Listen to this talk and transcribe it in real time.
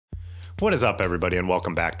What is up, everybody, and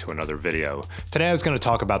welcome back to another video. Today I was going to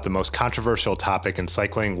talk about the most controversial topic in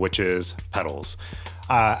cycling, which is pedals.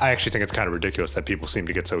 I actually think it's kind of ridiculous that people seem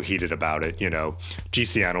to get so heated about it. You know,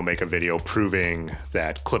 GCN will make a video proving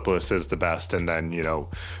that Clipless is the best, and then, you know,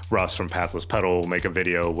 Russ from Pathless Pedal will make a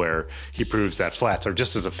video where he proves that flats are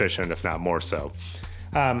just as efficient, if not more so.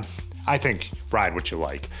 I think ride what you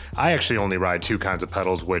like. I actually only ride two kinds of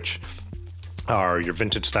pedals, which are your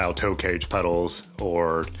vintage style toe cage pedals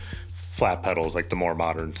or flat pedals, like the more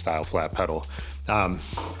modern style flat pedal.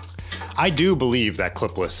 I do believe that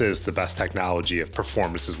Clipless is the best technology if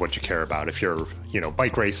performance is what you care about. If you're, you know,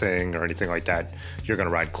 bike racing or anything like that, you're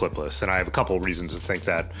gonna ride Clipless. And I have a couple of reasons to think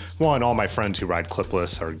that. One, all my friends who ride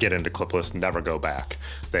Clipless or get into Clipless never go back.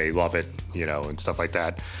 They love it, you know, and stuff like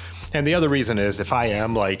that. And the other reason is if I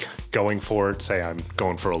am like going for it, say I'm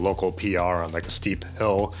going for a local PR on like a steep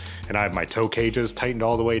hill and I have my toe cages tightened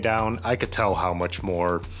all the way down, I could tell how much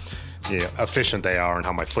more efficient they are and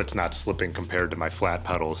how my foot's not slipping compared to my flat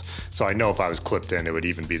pedals. So I know if I was clipped in, it would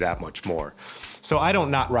even be that much more. So I don't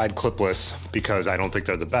not ride Clipless because I don't think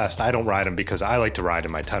they're the best. I don't ride them because I like to ride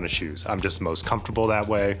in my tennis shoes. I'm just most comfortable that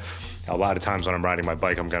way. A lot of times when I'm riding my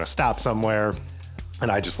bike, I'm gonna stop somewhere,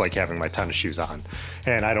 and I just like having my tennis shoes on.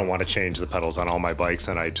 And I don't want to change the pedals on all my bikes,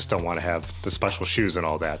 and I just don't want to have the special shoes and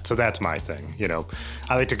all that. So that's my thing, you know.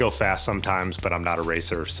 I like to go fast sometimes, but I'm not a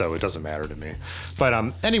racer, so it doesn't matter to me. But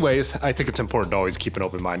anyways, I think it's important to always keep an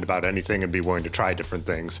open mind about anything and be willing to try different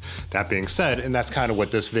things. That being said, and that's kind of what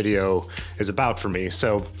this video is about for me.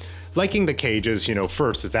 So liking the cages, you know,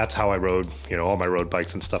 first is that's how I rode, you know, all my road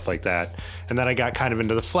bikes and stuff like that. And then I got kind of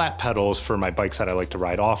into the flat pedals for my bikes that I like to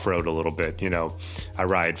ride off-road a little bit. You know, I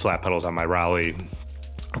ride flat pedals on my Raleigh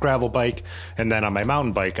gravel bike, and then on my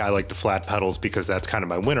mountain bike, I like the flat pedals because that's kind of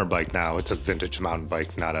my winter bike now. It's a vintage mountain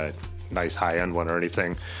bike, not a nice high-end one or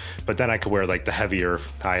anything. But then I could wear like the heavier,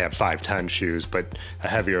 I have 510 shoes, but a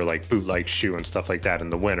heavier like boot-like shoe and stuff like that in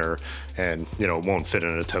the winter, and you know, it won't fit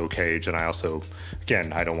in a toe cage. And I also,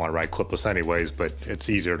 again, I don't want to ride Clipless anyways, but it's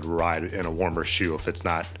easier to ride in a warmer shoe if it's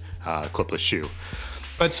not a Clipless shoe.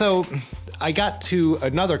 But so I got to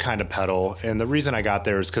another kind of pedal, and the reason I got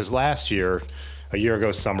there is because last year, a year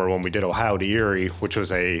ago summer, when we did Ohio to Erie, which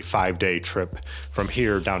was a 5-day trip from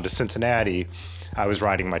here down to Cincinnati, I was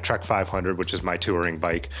riding my Trek 500, which is my touring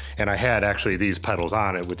bike, and I had actually these pedals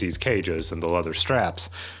on it with these cages and the leather straps,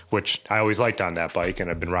 which I always liked on that bike,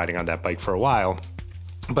 and I've been riding on that bike for a while.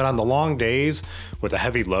 But on the long days with a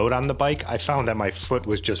heavy load on the bike, I found that my foot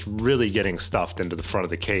was just really getting stuffed into the front of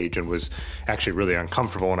the cage and was actually really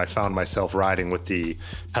uncomfortable, and I found myself riding with the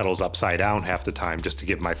pedals upside down half the time just to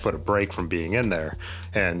give my foot a break from being in there.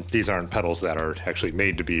 And these aren't pedals that are actually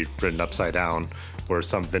made to be ridden upside down, or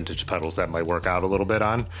some vintage pedals that might work out a little bit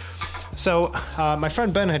on. So my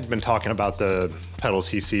friend Ben had been talking about the pedals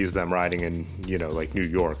he sees them riding in, you know, like New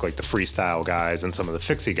York, like the freestyle guys and some of the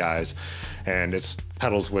fixie guys, and it's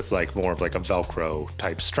pedals with like more of like a velcro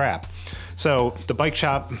type strap. So the bike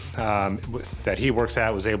shop that he works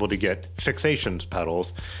at was able to get Fyxation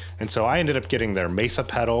pedals, and so I ended up getting their Mesa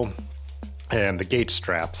pedal and the gate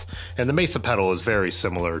straps. And the Mesa pedal is very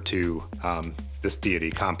similar to this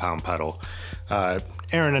Deity compound pedal.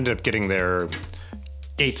 Aaron ended up getting their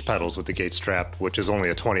Gates pedals with the gate strap, which is only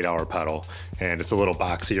a $20 pedal, and it's a little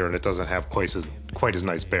boxier and it doesn't have quite as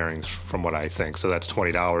nice bearings from what I think. So that's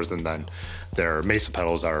 $20, and then their Mesa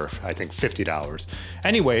pedals are, I think, $50.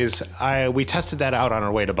 Anyways, we tested that out on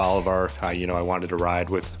our way to Bolivar. You know, I wanted to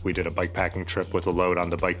ride with, we did a bike packing trip with a load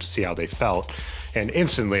on the bike to see how they felt, and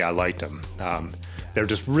instantly I liked them. They're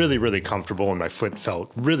just really, really comfortable, and my foot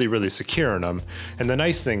felt really, really secure in them. And the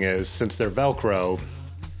nice thing is, since they're Velcro,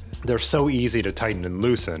 they're so easy to tighten and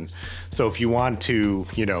loosen. So if you want to,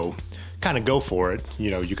 you know, kind of go for it,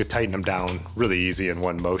 you know, you could tighten them down really easy in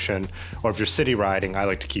one motion. Or if you're city riding, I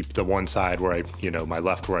like to keep the one side where I, you know, my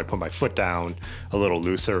left where I put my foot down a little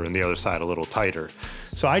looser and the other side a little tighter.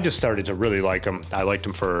 So I just started to really like them. I liked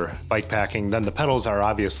them for bike packing. Then the pedals are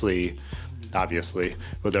obviously,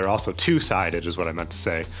 but they're also two-sided is what I meant to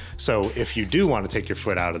say. So if you do want to take your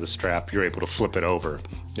foot out of the strap, you're able to flip it over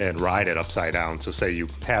and ride it upside down. So say you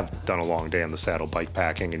have done a long day on the saddle bike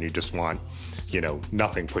packing and you just want, you know,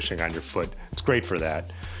 nothing pushing on your foot. It's great for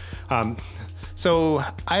that. So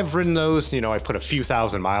I've ridden those, you know, I put a few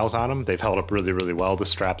thousand miles on them. They've held up really, really well. The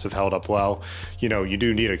straps have held up well. You know, you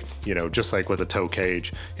do need a, you know, just like with a toe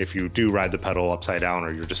cage, if you do ride the pedal upside down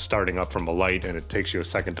or you're just starting up from a light and it takes you a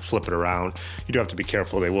second to flip it around, you do have to be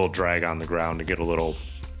careful. They will drag on the ground and get a little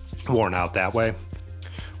worn out that way.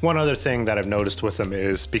 One other thing that I've noticed with them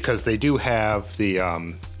is because they do have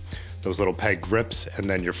the those little peg grips, and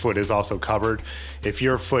then your foot is also covered. If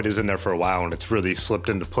your foot is in there for a while and it's really slipped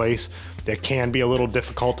into place, it can be a little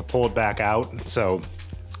difficult to pull it back out. So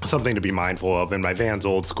something to be mindful of. In my Vans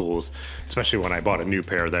old schools, especially when I bought a new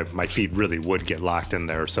pair, that my feet really would get locked in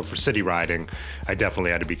there. So for city riding, I definitely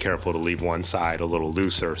had to be careful to leave one side a little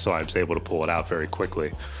looser, so I was able to pull it out very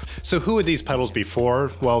quickly. So who would these pedals be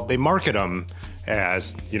for? Well, they market them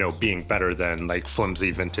as, you know, being better than like flimsy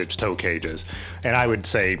vintage toe cages. And I would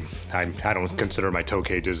say, I don't consider my toe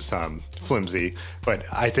cages flimsy, but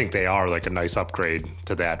I think they are like a nice upgrade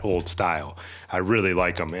to that old style. I really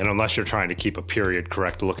like them. And unless you're trying to keep a period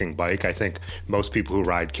correct looking bike, I think most people who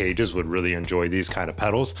ride cages would really enjoy these kind of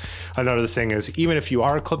pedals. Another thing is, even if you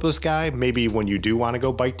are a clipless guy, maybe when you do want to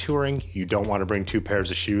go bike touring, you don't want to bring 2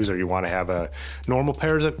 pairs of shoes, or you want to have a normal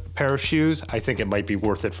pair of shoes, I think it might be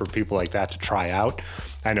worth it for people like that to try out.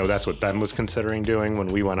 I know that's what Ben was considering doing when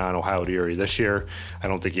we went on Ohio to Erie this year. I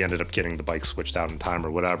don't think he ended up getting the bike switched out in time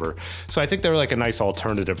or whatever. So I think they're like a nice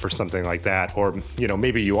alternative for something like that. Or, you know,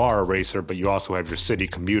 maybe you are a racer, but you also have your city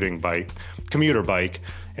commuter bike.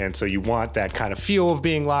 And so you want that kind of feel of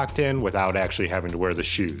being locked in without actually having to wear the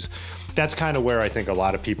shoes. That's kind of where I think a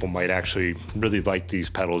lot of people might actually really like these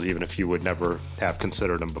pedals, even if you would never have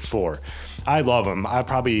considered them before. I love them. I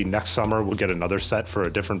probably next summer will get another set for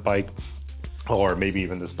a different bike, or maybe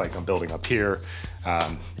even this bike I'm building up here.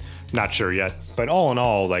 Not sure yet, but all in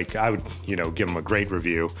all, like, I would, you know, give them a great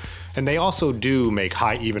review. And they also do make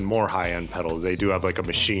even more high-end pedals. They do have like a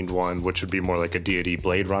machined one, which would be more like a Deity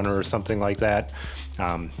Blade Runner or something like that.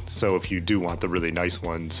 So if you do want the really nice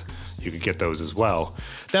ones, you could get those as well.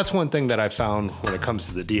 That's one thing that I found when it comes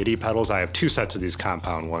to the Deity pedals. I have 2 sets of these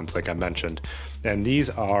compound ones, like I mentioned. And these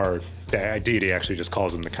are, Deity actually just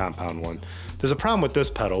calls them the compound one. There's a problem with this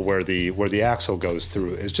pedal where the axle goes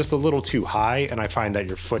through is just a little too high, and I find that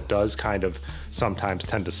your foot does kind of sometimes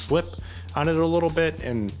tend to slip on it a little bit.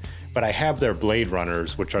 But I have their Blade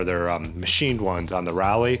Runners, which are their machined ones on the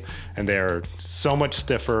Raleigh, and they're so much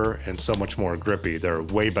stiffer and so much more grippy. They're a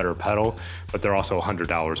way better pedal, but they're also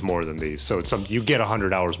 $100 more than these. So it's you get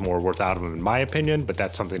 $100 more worth out of them, in my opinion, but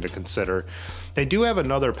that's something to consider. They do have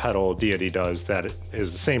another pedal, Deity does, that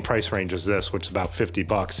is the same price range as this, which is about 50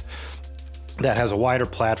 bucks. That has a wider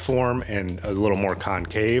platform and a little more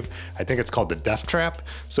concave. I think it's called the Death Trap.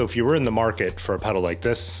 So if you were in the market for a pedal like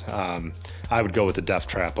this, I would go with the Death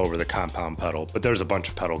Trap over the compound pedal. But there's a bunch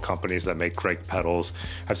of pedal companies that make great pedals.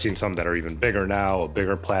 I've seen some that are even bigger now, a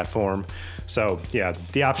bigger platform. So yeah,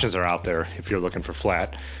 the options are out there if you're looking for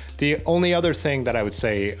flat. The only other thing that I would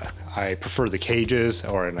say, I prefer the cages,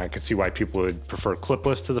 and I could see why people would prefer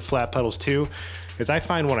clipless to the flat pedals too, is I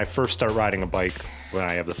find when I first start riding a bike, when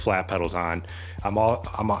I have the flat pedals on, I'm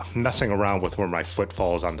messing around with where my foot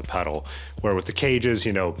falls on the pedal. Where with the cages,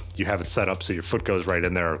 you know, you have it set up so your foot goes right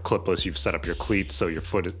in there. Or clipless, you've set up your cleats so your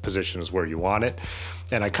foot position is where you want it.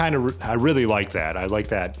 And I really like that. I like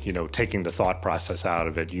that, you know, taking the thought process out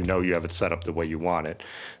of it. You know, you have it set up the way you want it.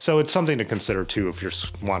 So it's something to consider too if you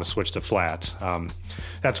want to switch to flats.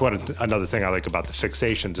 That's another thing I like about the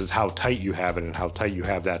Fyxations is how tight you have it, and how tight you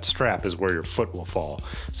have that strap is where your foot will fall.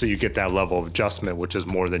 So you get that level of adjustment, which is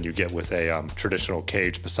more than you get with a traditional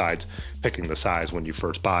cage, besides picking the size when you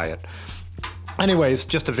first buy it. Anyways,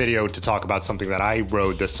 just a video to talk about something that I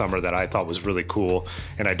rode this summer that I thought was really cool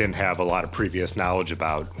and I didn't have a lot of previous knowledge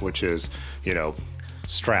about, which is, you know,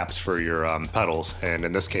 straps for your pedals, and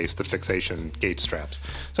in this case, the Fyxation gate straps.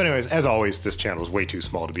 So anyways, as always, this channel is way too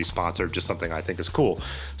small to be sponsored, just something I think is cool.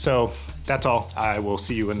 So that's all. I will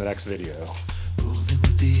see you in the next video.